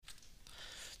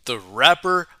the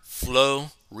rapper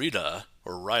Flo Rida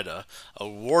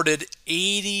awarded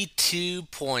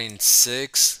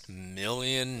 $82.6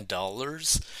 million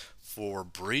for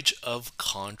breach of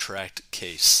contract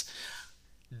case.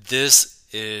 This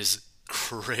is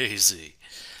crazy.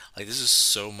 Like, this is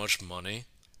so much money.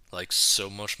 Like, so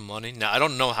much money. Now, I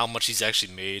don't know how much he's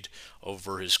actually made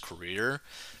over his career,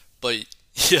 but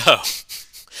yo,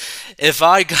 if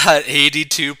I got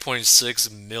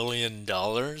 $82.6 million,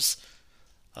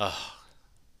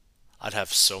 I'd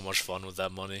have so much fun with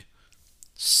that money.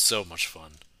 So much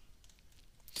fun.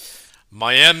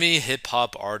 Miami hip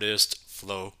hop artist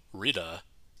Flo Rida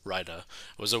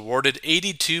was awarded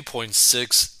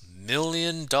 $82.6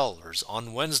 million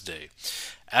on Wednesday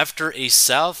after a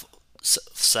can't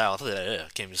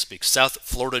even speak, South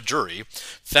Florida jury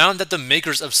found that the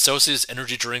makers of Celsius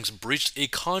energy drinks breached a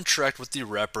contract with the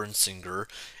rapper and singer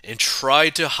and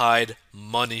tried to hide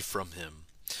money from him,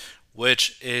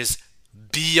 which is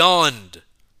beyond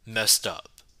messed up,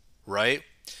 right?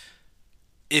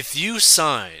 If you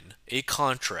sign a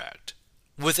contract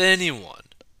with anyone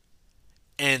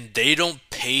and they don't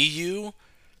pay you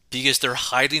because they're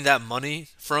hiding that money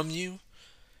from you,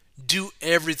 do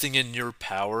everything in your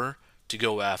power to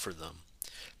go after them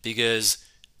because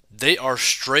they are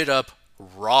straight up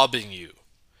robbing you.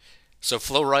 So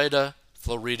Florida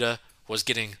was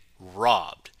getting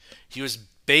robbed. He was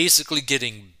basically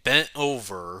getting bent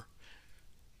over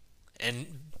and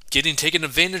getting taken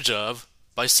advantage of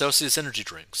by Celsius energy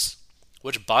drinks.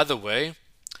 Which, by the way,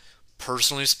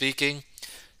 personally speaking,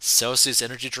 Celsius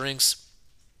energy drinks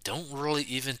don't really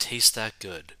even taste that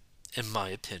good, in my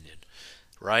opinion.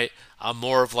 Right? I'm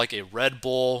more of like a Red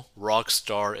Bull,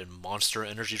 Rockstar, and Monster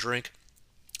energy drink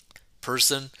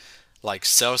person. Like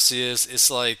Celsius, it's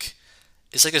like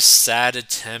a sad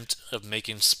attempt of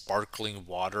making sparkling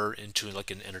water into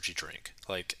like an energy drink.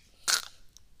 Like,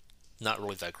 not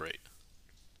really that great.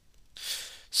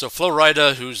 So Flo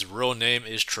Rida, whose real name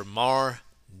is Tremar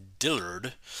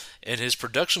Dillard, and his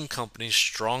production company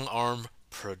Strong Arm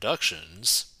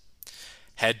Productions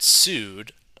had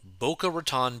sued Boca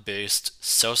Raton based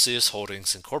Celsius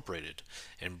Holdings Incorporated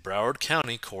in Broward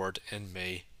County Court in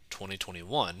May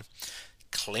 2021,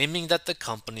 claiming that the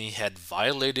company had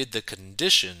violated the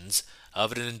conditions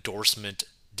of an endorsement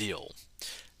deal.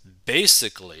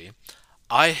 Basically,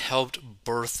 I helped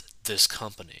birth this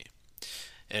company,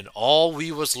 and all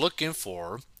we was looking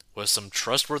for was some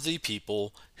trustworthy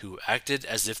people who acted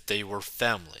as if they were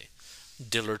family,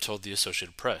 Diller told the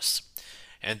Associated Press.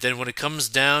 And then when it comes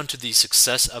down to the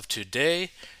success of today,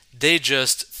 they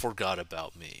just forgot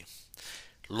about me.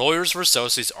 Lawyers for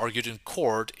Celsius argued in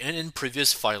court and in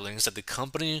previous filings that the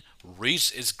company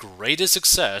reached its greatest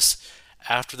success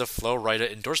after the Flo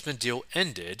Rida endorsement deal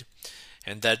ended,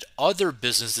 and that other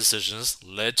business decisions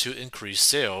led to increased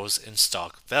sales and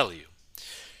stock value.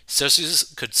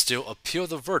 Celsius could still appeal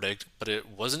the verdict, but it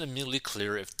wasn't immediately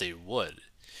clear if they would.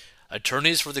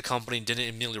 Attorneys for the company didn't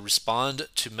immediately respond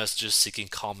to messages seeking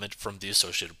comment from the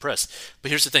Associated Press. But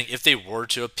here's the thing, if they were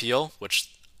to appeal, which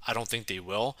I don't think they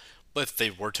will, but if they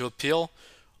were to appeal,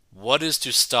 what is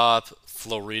to stop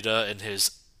Florida and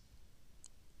his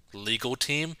legal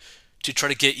team to try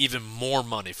to get even more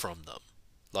money from them?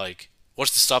 Like,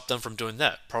 what's to stop them from doing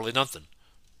that? Probably nothing.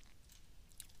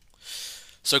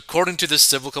 So, according to this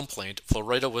civil complaint,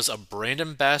 Florida was a brand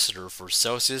ambassador for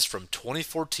Celsius from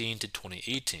 2014 to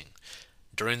 2018.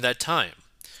 During that time,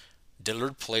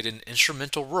 Dillard played an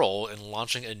instrumental role in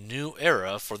launching a new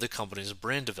era for the company's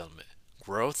brand development,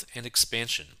 growth, and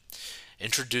expansion,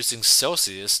 introducing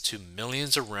Celsius to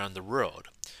millions around the world,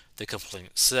 the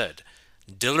complaint said.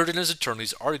 Dillard and his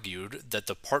attorneys argued that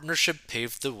the partnership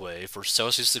paved the way for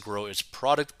Celsius to grow its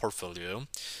product portfolio,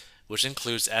 which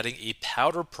includes adding a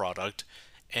powder product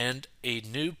and a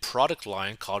new product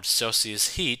line called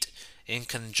Celsius Heat in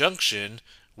conjunction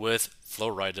with Flo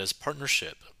Rida's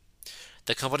partnership.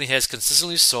 The company has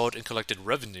consistently sold and collected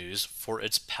revenues for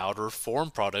its powder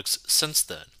form products since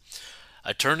then.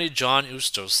 Attorney John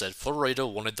Usto said Flo Rida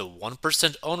wanted the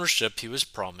 1% ownership he was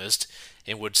promised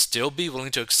and would still be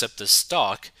willing to accept the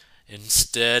stock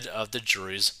instead of the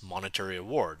jury's monetary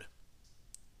award.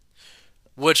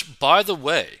 Which, by the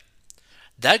way,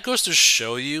 that goes to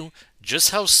show you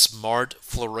just how smart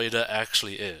Flo Rida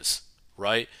actually is,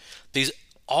 right? These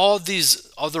all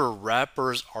these other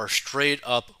rappers are straight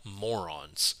up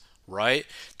morons, right?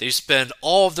 They spend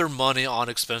all of their money on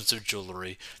expensive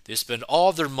jewelry. They spend all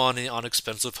of their money on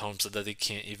expensive homes that they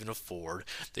can't even afford.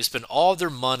 They spend all of their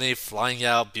money flying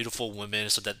out beautiful women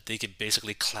so that they can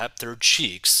basically clap their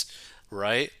cheeks,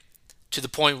 right? To the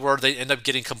point where they end up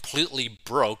getting completely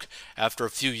broke after a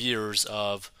few years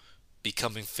of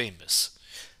becoming famous.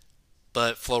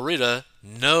 But Florida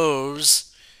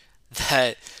knows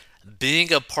that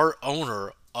being a part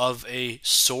owner of a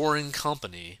soaring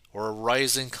company or a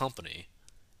rising company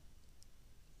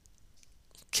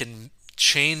can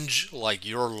change like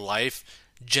your life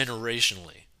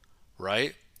generationally,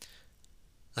 right?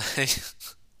 I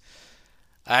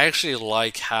actually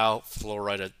like how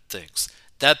Florida thinks.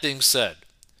 That being said,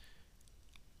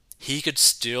 he could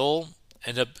still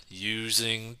end up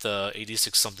using the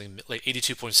 86 something like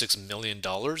 82.6 million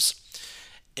dollars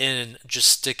and just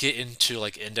stick it into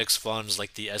like index funds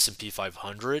like the S&P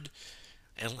 500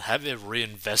 and have it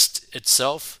reinvest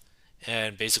itself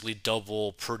and basically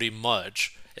double pretty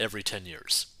much every 10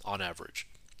 years on average.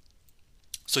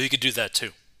 So he could do that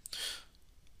too.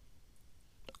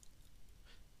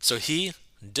 So he,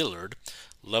 Dillard,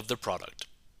 loved the product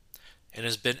and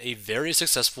has been a very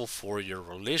successful 4-year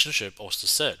relationship, Osta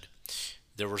said.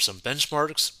 There were some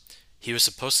benchmarks. He was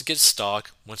supposed to get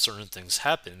stock when certain things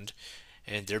happened,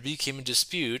 and there became a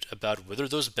dispute about whether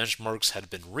those benchmarks had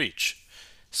been reached.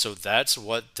 So that's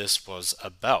what this was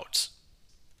about.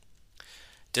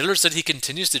 Dillard said he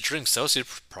continues to drink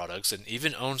Celsius products and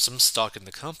even owns some stock in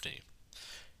the company.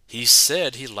 He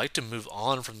said he'd like to move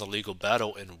on from the legal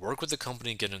battle and work with the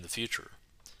company again in the future.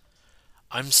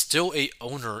 I'm still a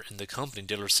owner in the company,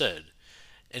 Dillard said.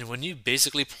 And when you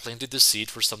basically planted the seed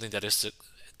for something that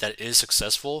is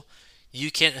successful,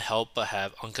 you can't help but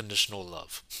have unconditional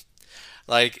love.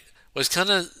 Like what's kind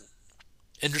of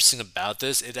interesting about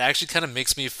this, it actually kind of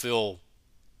makes me feel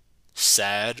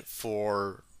sad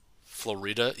for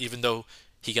Florida, even though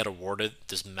he got awarded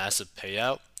this massive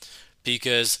payout,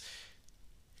 because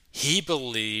he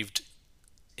believed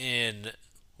in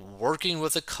working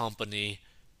with a company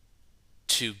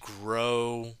to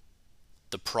grow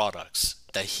the products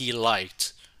that he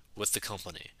liked with the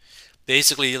company.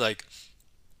 Basically, like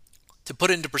to put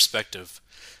it into perspective,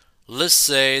 let's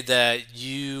say that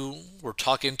you were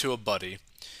talking to a buddy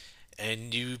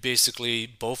and you basically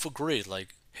both agreed,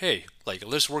 like, hey, like,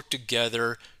 let's work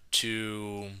together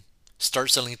to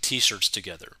start selling t shirts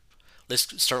together.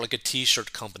 Let's start like a t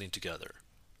shirt company together,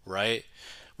 right?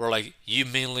 Where like you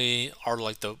mainly are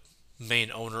like the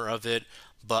main owner of it,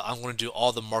 but I'm going to do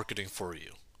all the marketing for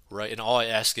you, right? And all I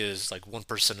ask is like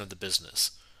 1% of the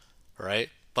business, right?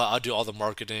 But I'll do all the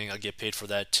marketing, I get paid for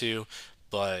that too,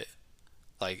 but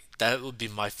like that would be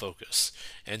my focus.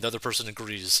 And the other person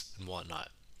agrees and whatnot.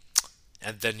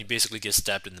 And then you basically get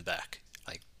stabbed in the back.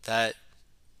 Like that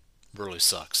really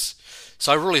sucks.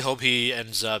 So I really hope he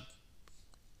ends up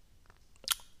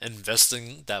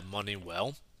investing that money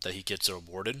well, that he gets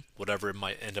awarded, whatever it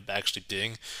might end up actually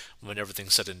being when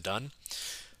everything's said and done.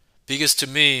 Because to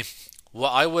me,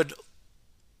 what I would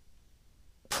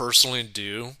personally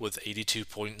do with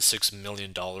 $82.6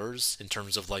 million in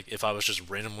terms of like if I was just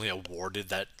randomly awarded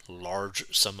that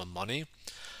large sum of money,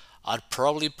 I'd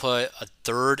probably put a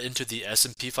third into the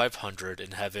S&P 500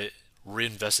 and have it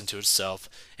reinvest into itself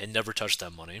and never touch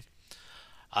that money.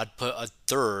 I'd put a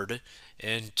third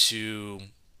into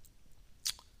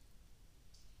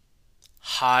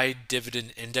high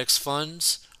dividend index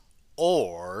funds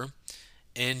or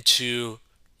into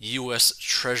US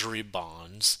Treasury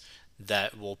bonds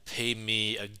that will pay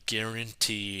me a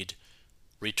guaranteed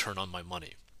return on my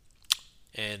money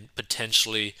and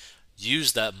potentially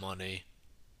use that money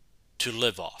to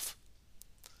live off.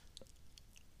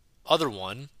 Other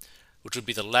one, which would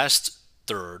be the last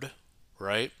third,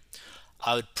 right?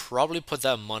 I would probably put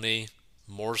that money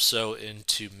more so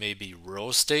into maybe real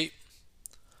estate.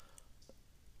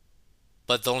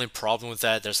 But the only problem with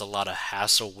that, there's a lot of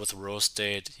hassle with real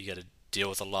estate. You got to deal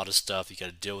with a lot of stuff. You got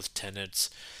to deal with tenants.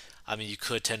 I mean, you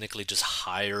could technically just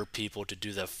hire people to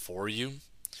do that for you.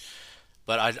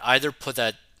 But I'd either put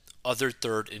that other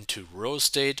third into real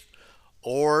estate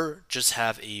or just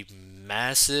have a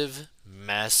massive,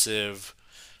 massive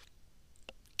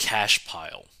cash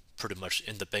pile pretty much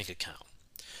in the bank account.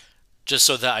 Just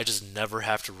so that I just never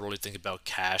have to really think about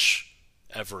cash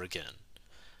ever again,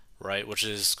 right? Which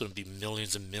is going to be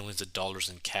millions and millions of dollars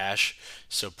in cash.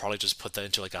 So probably just put that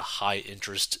into like a high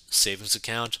interest savings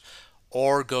account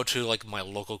or go to like my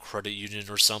local credit union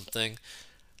or something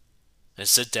and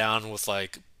sit down with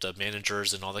like the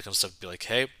managers and all that kind of stuff. Be like,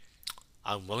 hey,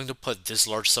 I'm willing to put this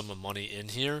large sum of money in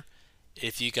here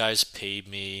if you guys pay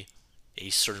me a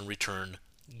certain return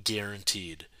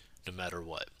guaranteed no matter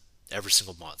what every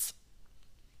single month.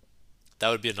 That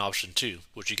would be an option too,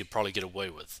 which you could probably get away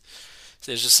with.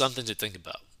 So it's just something to think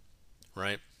about,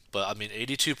 right? But I mean,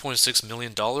 $82.6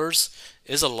 million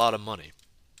is a lot of money.